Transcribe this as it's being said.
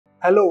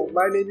Hello,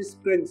 my name is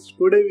Prince.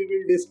 Today we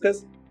will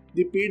discuss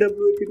the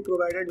pwa-kit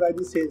provided by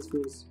the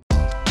Salesforce.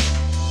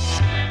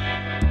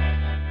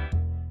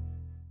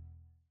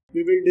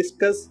 We will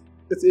discuss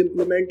its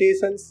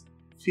implementations,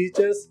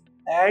 features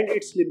and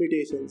its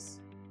limitations.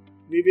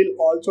 We will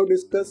also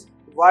discuss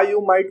why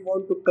you might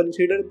want to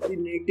consider the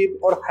native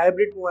or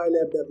hybrid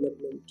mobile app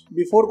development.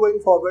 Before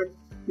going forward,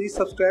 please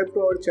subscribe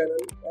to our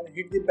channel and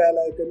hit the bell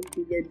icon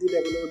to get the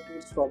regular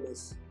updates from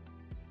us.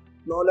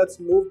 Now let's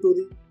move to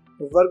the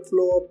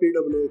workflow of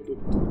pwa-kit.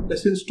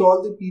 Let's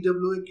install the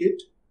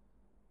pwa-kit.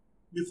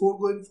 Before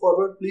going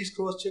forward, please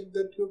cross check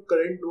that your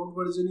current node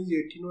version is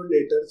 18 or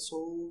later.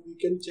 So we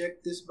can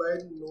check this by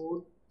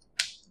node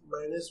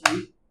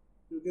 -v.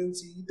 You can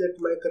see that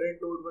my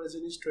current node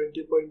version is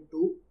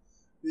 20.2,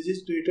 which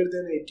is greater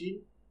than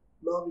 18.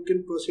 Now we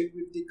can proceed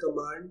with the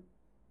command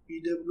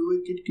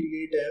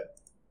pwa-kit-create-app.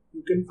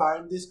 You can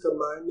find this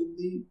command in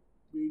the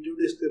video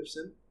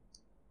description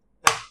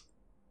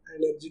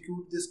and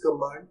execute this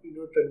command in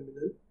your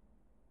terminal.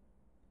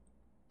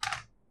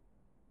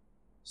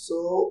 So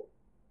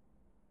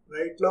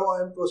right now I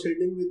am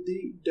proceeding with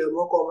the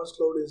demo commerce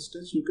cloud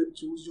instance. You can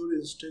choose your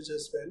instance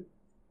as well.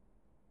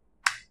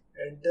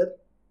 Enter.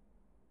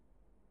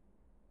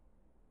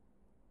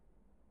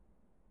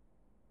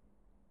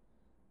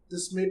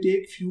 This may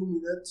take few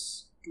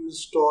minutes to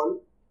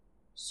install,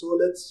 so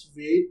let's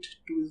wait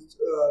to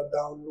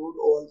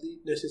download all the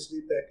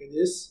necessary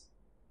packages.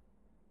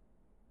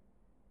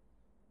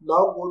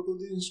 Now go to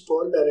the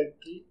install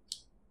directory.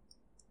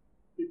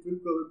 It will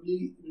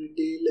probably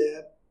retail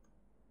app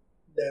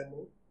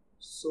demo.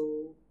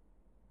 So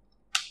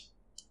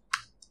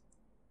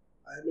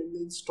I am in the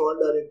install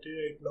directory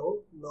right now.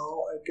 Now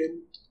I can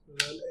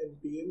run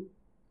npm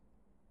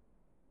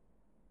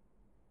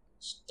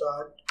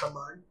start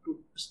command to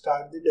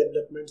start the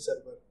development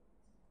server.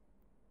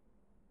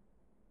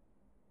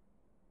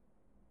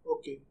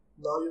 Okay,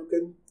 now you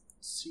can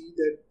see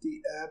that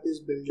the app is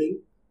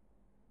building.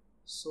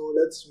 So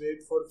let's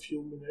wait for a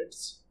few minutes.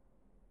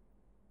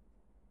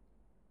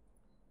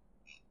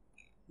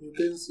 You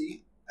can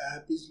see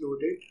app is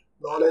loaded.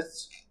 Now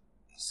let's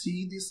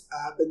see this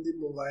app in the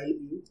mobile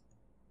view.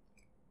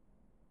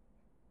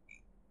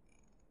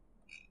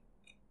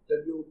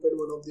 Let me open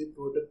one of the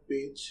product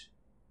page.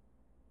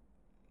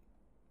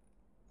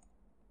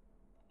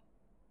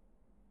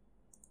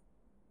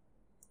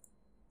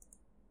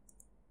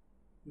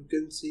 You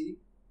can see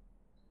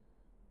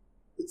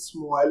its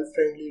mobile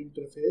friendly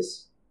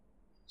interface.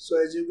 So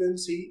as you can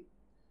see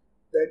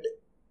that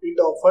it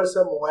offers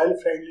a mobile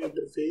friendly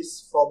interface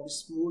from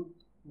smooth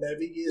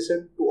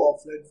navigation to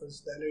offline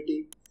functionality.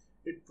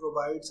 It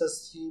provides a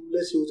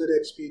seamless user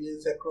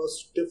experience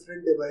across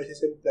different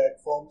devices and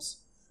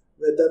platforms.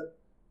 Whether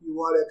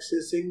you are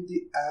accessing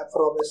the app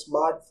from a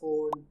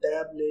smartphone,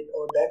 tablet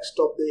or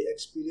desktop, the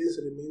experience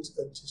remains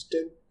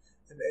consistent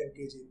and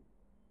engaging.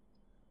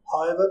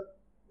 However,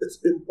 it's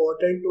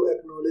important to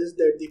acknowledge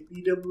that the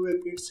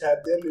pwa-kits have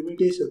their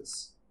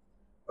limitations.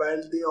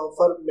 While they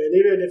offer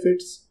many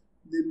benefits,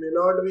 they may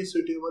not be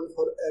suitable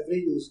for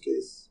every use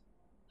case.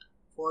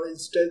 For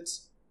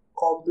instance,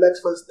 complex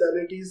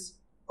functionalities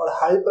or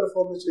high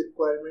performance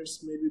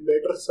requirements may be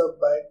better served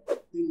by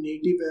the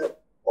native app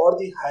or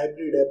the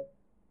hybrid app.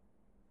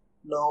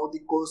 Now the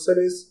question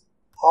is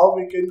how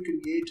we can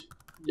create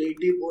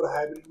native or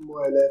hybrid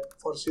mobile app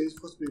for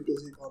Salesforce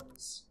B2C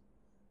Commerce.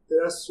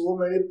 There are so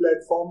many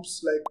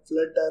platforms like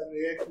Flutter,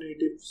 React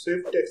Native,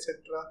 Swift,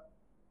 etc.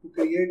 to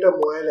create a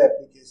mobile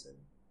application.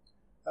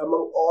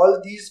 Among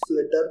all these,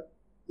 Flutter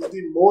is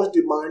the most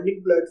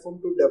demanding platform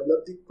to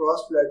develop the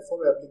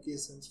cross-platform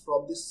applications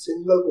from this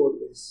single code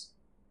base.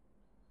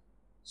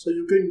 So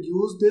you can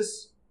use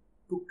this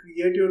to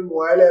create your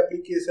mobile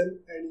application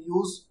and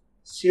use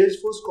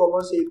Salesforce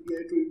Commerce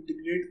API to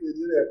integrate with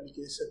your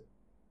application.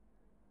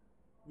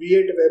 We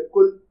at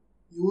Webkul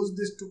use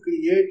this to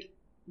create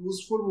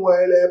useful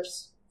mobile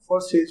apps for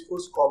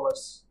Salesforce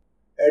Commerce.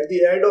 At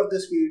the end of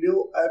this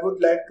video, I would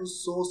like to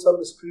show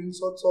some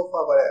screenshots of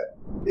our app.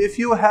 If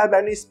you have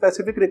any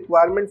specific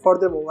requirement for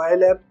the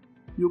mobile app,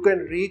 you can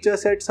reach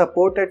us at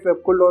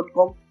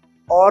support@webkul.com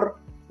or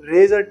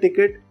raise a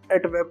ticket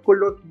at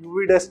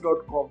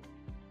webkul.uvdesk.com.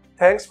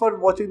 Thanks for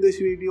watching this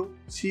video.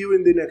 See you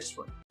in the next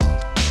one.